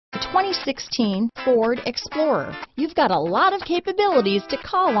2016 Ford Explorer. You've got a lot of capabilities to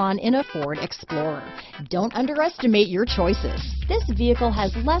call on in a Ford Explorer. Don't underestimate your choices. This vehicle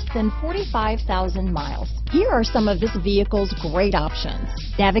has less than 45,000 miles. Here are some of this vehicle's great options: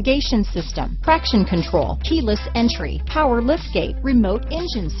 navigation system, traction control, keyless entry, power liftgate, remote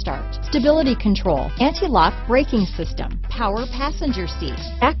engine start, stability control, anti-lock braking system, power passenger seat,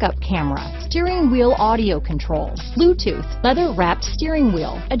 backup camera, steering wheel audio controls, Bluetooth, leather-wrapped steering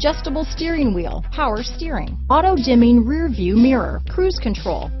wheel, adjustable steering wheel, power steering, auto-dimming rear view mirror, cruise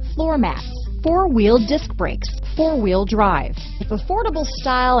control, floor mats, four-wheel disc brakes, four-wheel drive. If affordable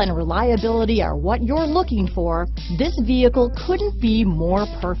style and reliability are what you're looking for, this vehicle couldn't be more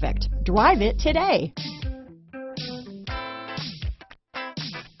perfect. Drive it today.